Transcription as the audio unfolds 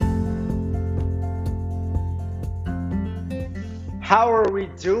How are we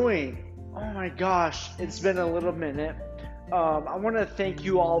doing? Oh my gosh, it's been a little minute. I want to thank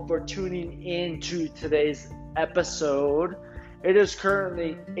you all for tuning in to today's episode. It is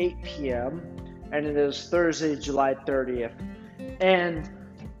currently 8 p.m. and it is Thursday, July 30th. And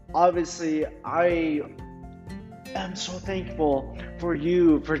obviously, I am so thankful for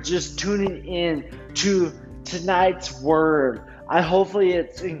you for just tuning in to tonight's word. Hopefully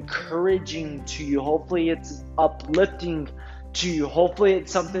it's encouraging to you. Hopefully it's uplifting to you. Hopefully it's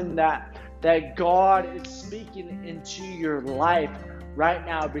something that God is speaking into your life right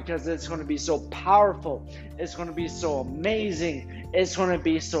now, because it's going to be so powerful. It's going to be so amazing. It's going to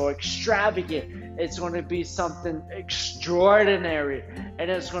be so extravagant. It's going to be something extraordinary,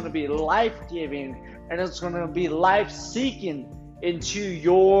 and it's going to be life-giving, and it's going to be life-seeking into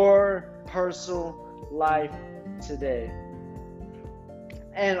your personal life today.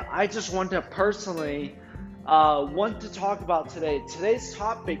 And I just want to personally want to talk about today. Today's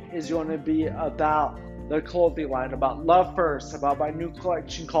topic is going to be about the clothing line, about Love First, about my new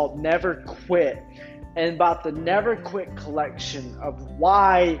collection called Never Quit, and about the Never Quit collection of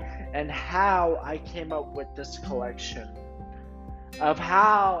why and how I came up with this collection, of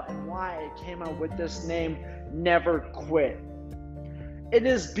how and why I came up with this name, Never Quit. It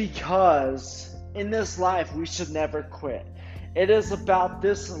is because in this life we should never quit. It is about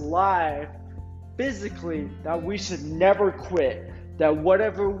this life physically that we should never quit. That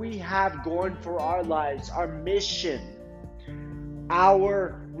whatever we have going for our lives, our mission,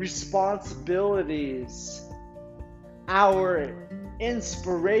 our responsibilities, our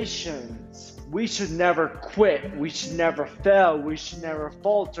inspirations, we should never quit. We should never fail. We should never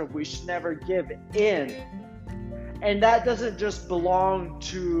falter. We should never give in. And that doesn't just belong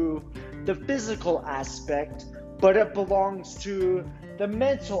to the physical aspect, but it belongs to the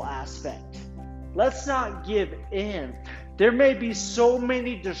mental aspect. Let's not give in. There may be so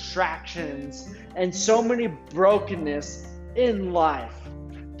many distractions and so many brokenness in life.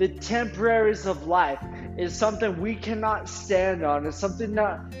 The temporaries of life is something we cannot stand on. It's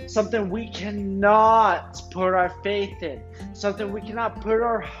something we cannot put our faith in. Something we cannot put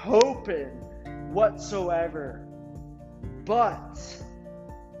our hope in whatsoever. But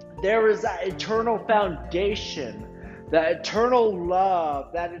there is that eternal foundation, that eternal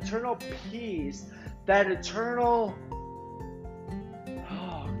love, that eternal peace, that eternal,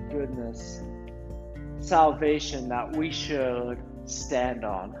 salvation that we should stand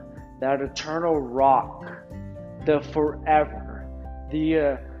on. That eternal rock, the forever,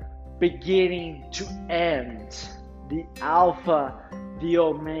 the beginning to end, the Alpha, the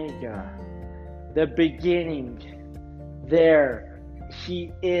Omega, the beginning. There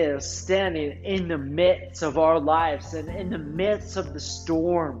He is standing in the midst of our lives and in the midst of the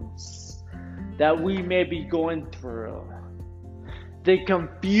storms that we may be going through. The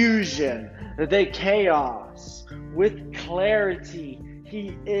confusion, the chaos, with clarity,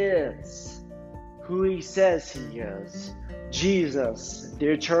 He is who He says He is. Jesus, the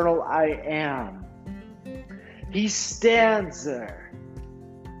eternal I Am. He stands there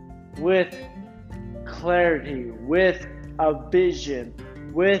with clarity, with a vision,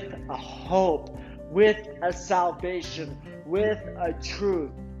 with a hope, with a salvation, with a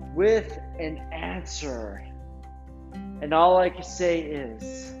truth, with an answer. And all I can say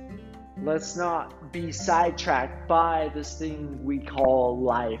is, let's not be sidetracked by this thing we call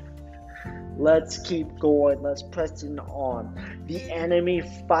life. Let's keep going. Let's press on. The enemy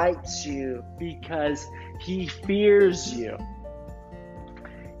fights you because he fears you.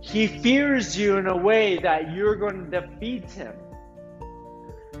 He fears you in a way that you're going to defeat him.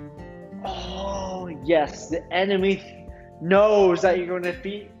 Oh, yes, the enemy knows that you're going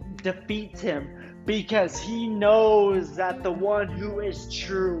to defeat him, because he knows that the one who is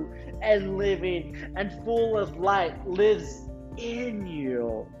true and living and full of light lives in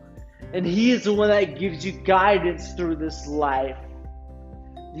you. And he is the one that gives you guidance through this life.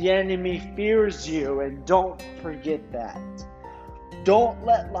 The enemy fears you, and don't forget that. Don't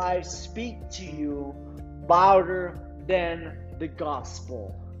let life speak to you louder than the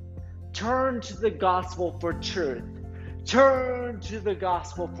gospel. Turn to the gospel for truth. Turn to the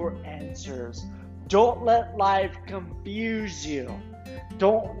gospel for answers. Don't let life confuse you.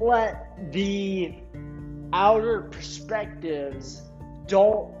 Don't let the outer perspectives,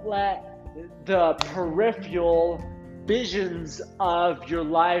 don't let the peripheral visions of your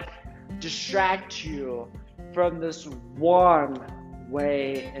life distract you from this one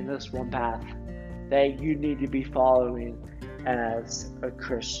way and this one path that you need to be following as a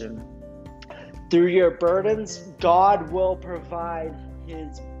Christian. Through your burdens, God will provide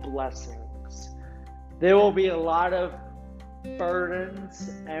His blessings. There will be a lot of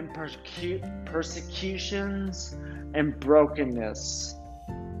burdens and persecutions and brokenness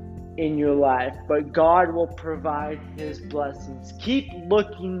in your life, but God will provide His blessings. Keep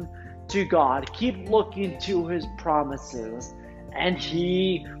looking to God. Keep looking to His promises, and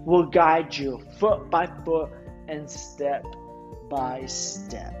He will guide you foot by foot and step by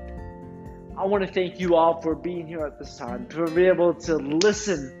step. I want to thank you all for being here at this time, to be able to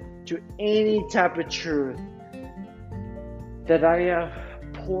listen to any type of truth that I have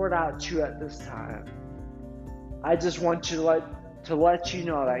poured out to you at this time. I just want to let you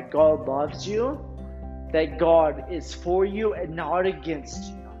know that God loves you, that God is for you and not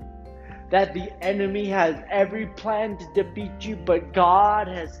against you, that the enemy has every plan to defeat you, but God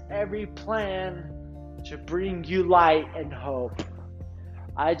has every plan to bring you light and hope.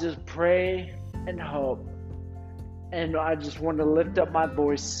 I just pray and hope, and I just want to lift up my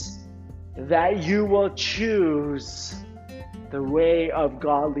voice that you will choose the way of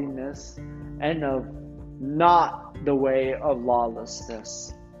godliness and of not the way of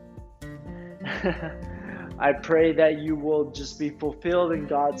lawlessness. I pray that you will just be fulfilled in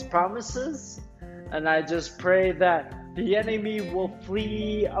God's promises, and I just pray that the enemy will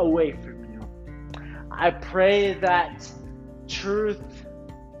flee away from you. I pray that truth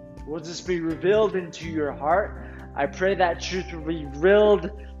will just be revealed into your heart. I pray that truth will be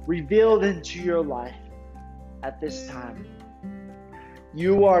revealed into your life at this time.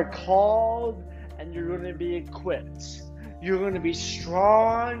 You are called and you're going to be equipped. You're going to be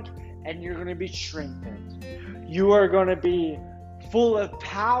strong and you're going to be strengthened. You are going to be full of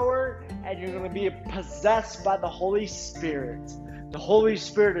power and you're going to be possessed by the Holy Spirit. The Holy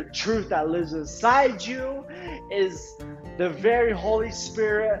Spirit of truth that lives inside you is the very Holy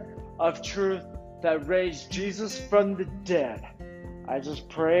Spirit of truth that raised Jesus from the dead. I just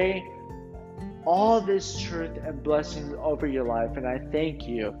pray all this truth and blessings over your life, and I thank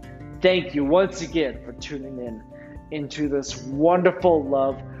you. Thank you once again for tuning in into this wonderful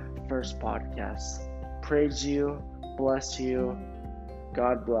Love First podcast. Praise you, bless you,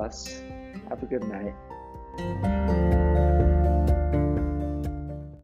 God bless. Have a good night.